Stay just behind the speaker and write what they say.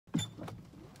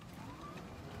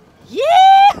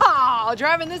Yeah!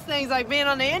 Driving this thing's like being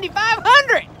on the Indy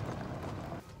 500.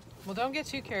 Well, don't get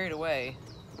too carried away.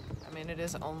 I mean, it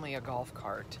is only a golf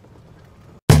cart.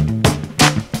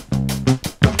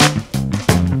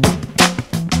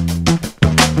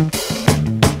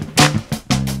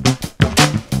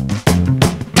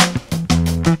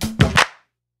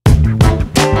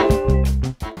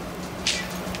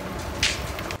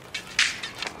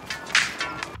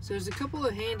 So there's a couple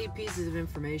of handy pieces of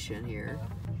information here.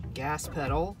 Gas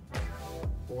pedal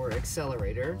or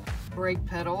accelerator, brake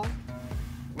pedal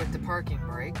with the parking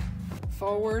brake,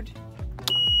 forward,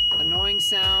 annoying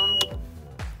sound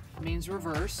means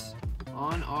reverse,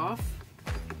 on, off,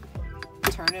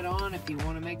 turn it on if you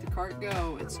want to make the cart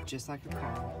go. It's just like a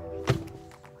car.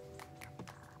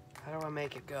 How do I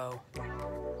make it go?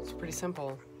 It's pretty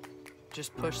simple.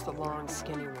 Just push the long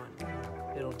skinny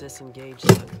one. It'll disengage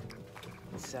the...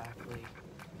 Exactly.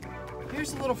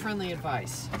 Here's a little friendly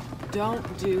advice.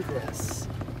 Don't do this.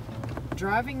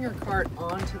 Driving your cart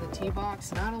onto the tee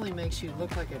box not only makes you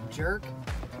look like a jerk,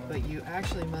 but you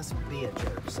actually must be a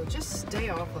jerk. So just stay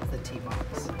off of the tee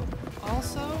box.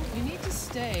 Also, you need to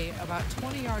stay about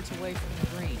 20 yards away from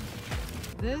the green.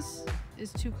 This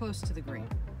is too close to the green.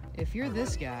 If you're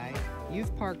this guy,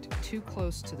 you've parked too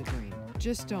close to the green.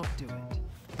 Just don't do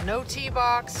it. No tee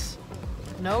box,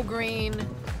 no green.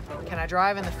 Can I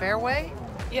drive in the fairway?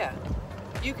 Yeah,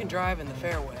 you can drive in the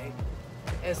fairway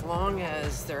as long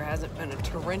as there hasn't been a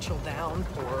torrential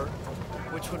downpour,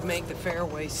 which would make the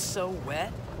fairway so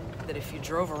wet that if you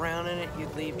drove around in it,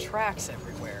 you'd leave tracks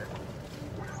everywhere.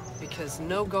 Because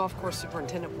no golf course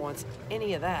superintendent wants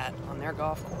any of that on their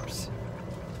golf course.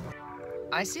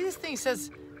 I see this thing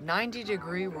says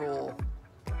 90-degree rule.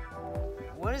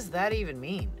 What does that even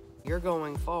mean? You're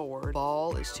going forward,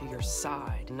 ball is to your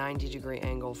side, 90-degree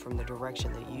angle from the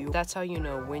direction that you... That's how you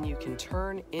know when you can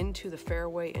turn into the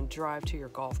fairway and drive to your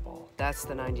golf ball. That's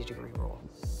the 90-degree rule.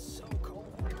 So cool.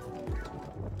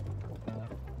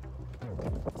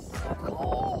 So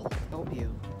cool. Help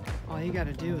you. All you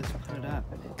gotta do is put it up.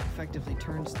 It effectively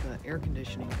turns the air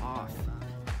conditioning off.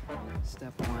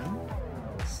 Step 1,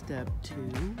 step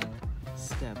 2,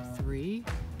 step 3.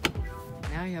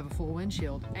 Now you have a full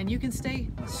windshield, and you can stay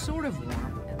sort of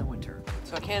warm in the winter.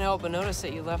 So I can't help but notice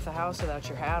that you left the house without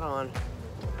your hat on.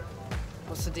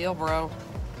 What's the deal, bro?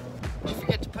 Did you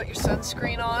forget to put your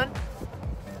sunscreen on?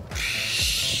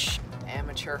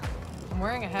 Amateur. I'm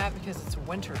wearing a hat because it's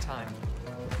winter time.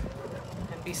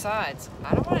 And besides,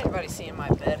 I don't want anybody seeing my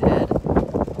bed head.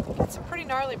 It's a pretty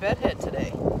gnarly bed head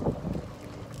today.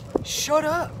 Shut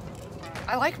up!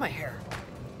 I like my hair.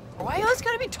 Why you always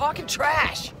gotta be talking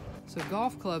trash? So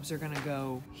golf clubs are gonna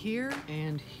go here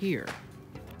and here.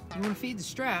 You wanna feed the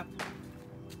strap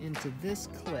into this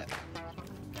clip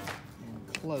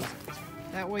and close it.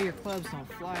 That way your clubs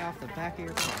don't fly off the back of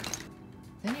your car.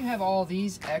 Then you have all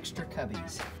these extra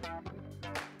cubbies.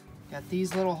 Got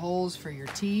these little holes for your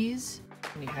tees,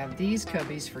 and you have these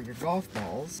cubbies for your golf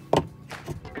balls.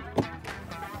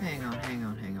 Hang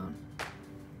on.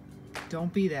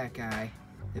 Don't be that guy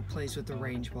that plays with the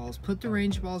range balls. Put the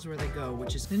range balls where they go,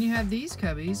 which is... Then you have these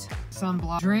cubbies,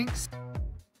 sunblock, drinks.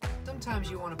 Sometimes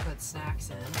you want to put snacks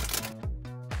in.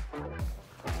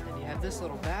 And you have this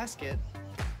little basket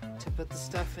to put the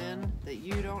stuff in that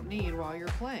you don't need while you're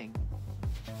playing.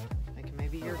 Like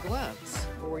maybe your gloves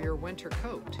or your winter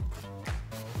coat.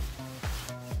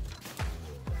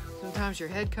 Sometimes your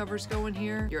head covers go in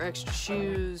here, your extra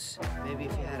shoes, maybe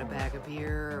if you had a bag of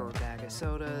beer or a bag of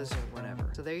sodas or whatever.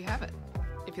 So there you have it.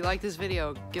 If you like this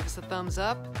video, give us a thumbs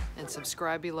up and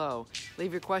subscribe below.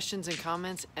 Leave your questions and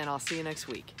comments, and I'll see you next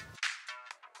week.